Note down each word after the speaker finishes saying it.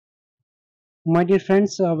My dear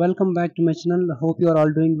friends, welcome back to my channel. Hope you are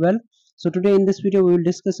all doing well. So today in this video we will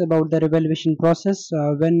discuss about the revaluation process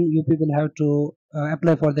when you people have to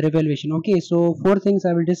apply for the revaluation. Okay, so four things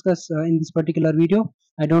I will discuss in this particular video.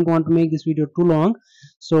 I don't want to make this video too long.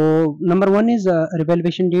 So number one is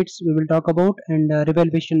revaluation dates we will talk about, and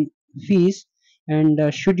revaluation fees,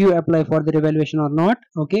 and should you apply for the revaluation or not.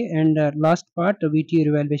 Okay, and last part, Vtu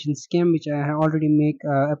revaluation scam, which I have already make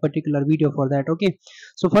a particular video for that. Okay,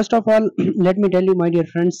 so first of all, let me tell you, my dear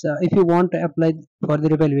friends, if you want to apply for the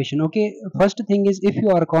revaluation, okay, first thing is, if you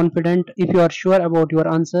are confident, if you are sure about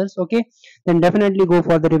your answers, okay, then definitely go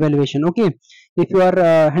for the revaluation. Okay, if you are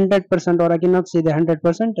 100%, or I cannot say the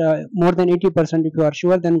 100%, more than 80%, if you are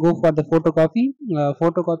sure, then go for the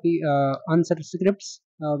photocopy answer scripts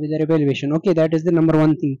with the revaluation. Okay, that is the number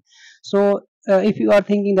one thing. So if you are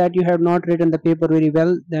thinking that you have not written the paper very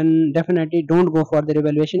well, then definitely don't go for the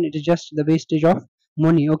revaluation. It is just the wastage of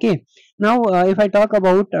money. Okay, now if I talk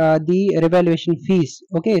about the revaluation fees,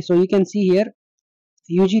 okay, so you can see here,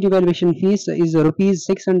 UG revaluation fees is rupees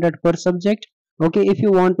 600 per subject. Okay, if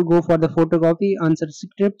you want to go for the photocopy answer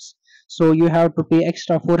scripts, so you have to pay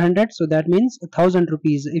extra 400, so that means 1000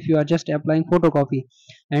 rupees if you are just applying photocopy.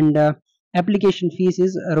 And application fees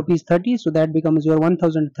is rupees 30, so that becomes your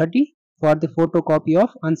 1030 for the photocopy of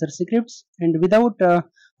answer scripts. And without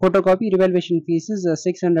photocopy, revaluation fees is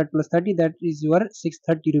 600 plus 30, that is your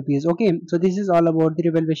 630 rupees. Okay, so this is all about the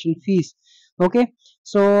revaluation fees. Okay,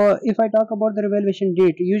 so if I talk about the revaluation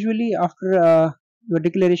date, usually after your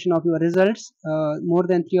declaration of your results, more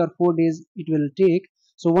than 3 or 4 days it will take.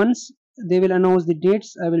 So once they will announce the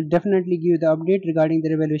dates, I will definitely give the update regarding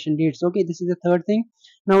the revaluation dates. Okay, this is the third thing.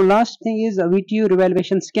 Now last thing is VTU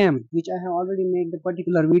revaluation scam, which I have already made the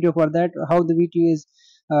particular video for that, how the VTU is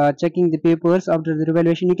checking the papers after the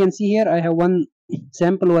revaluation. You can see here I have one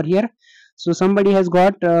sample over here. So somebody has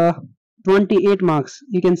got 28 marks.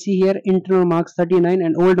 You can see here internal marks 39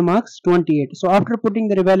 and old marks 28. So after putting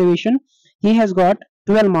the revaluation, he has got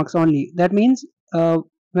 12 marks only. That means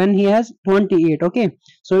when he has 28, okay,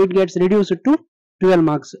 so it gets reduced to 12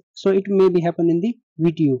 marks. So it may be happen in the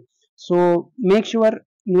VTU. So make sure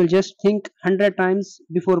you will just think 100 times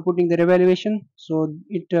before putting the revaluation. So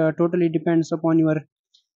it totally depends upon your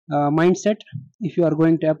mindset, if you are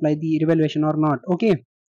going to apply the revaluation or not. Okay,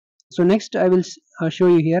 so next I will show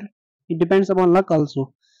you here, it depends upon luck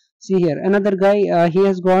also. See here, another guy, he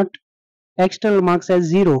has got external marks as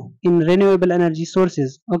 0 in renewable energy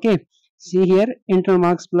sources. Okay, see here, internal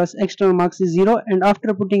marks plus external marks is 0, and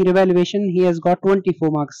after putting revaluation he has got 24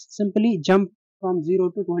 marks. Simply jump from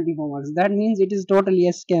 0 to 24 marks. That means it is totally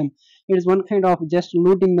a scam. It is one kind of just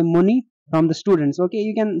looting the money from the students. Okay,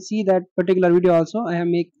 you can see that particular video also. I have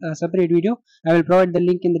make a separate video. I will provide the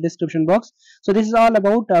link in the description box. So this is all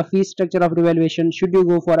about fee structure of revaluation. Should you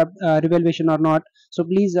go for a revaluation or not? So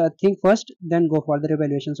please think first, then go for the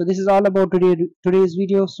revaluation. So this is all about today's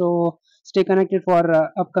video. So stay connected for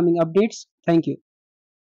upcoming updates. Thank you.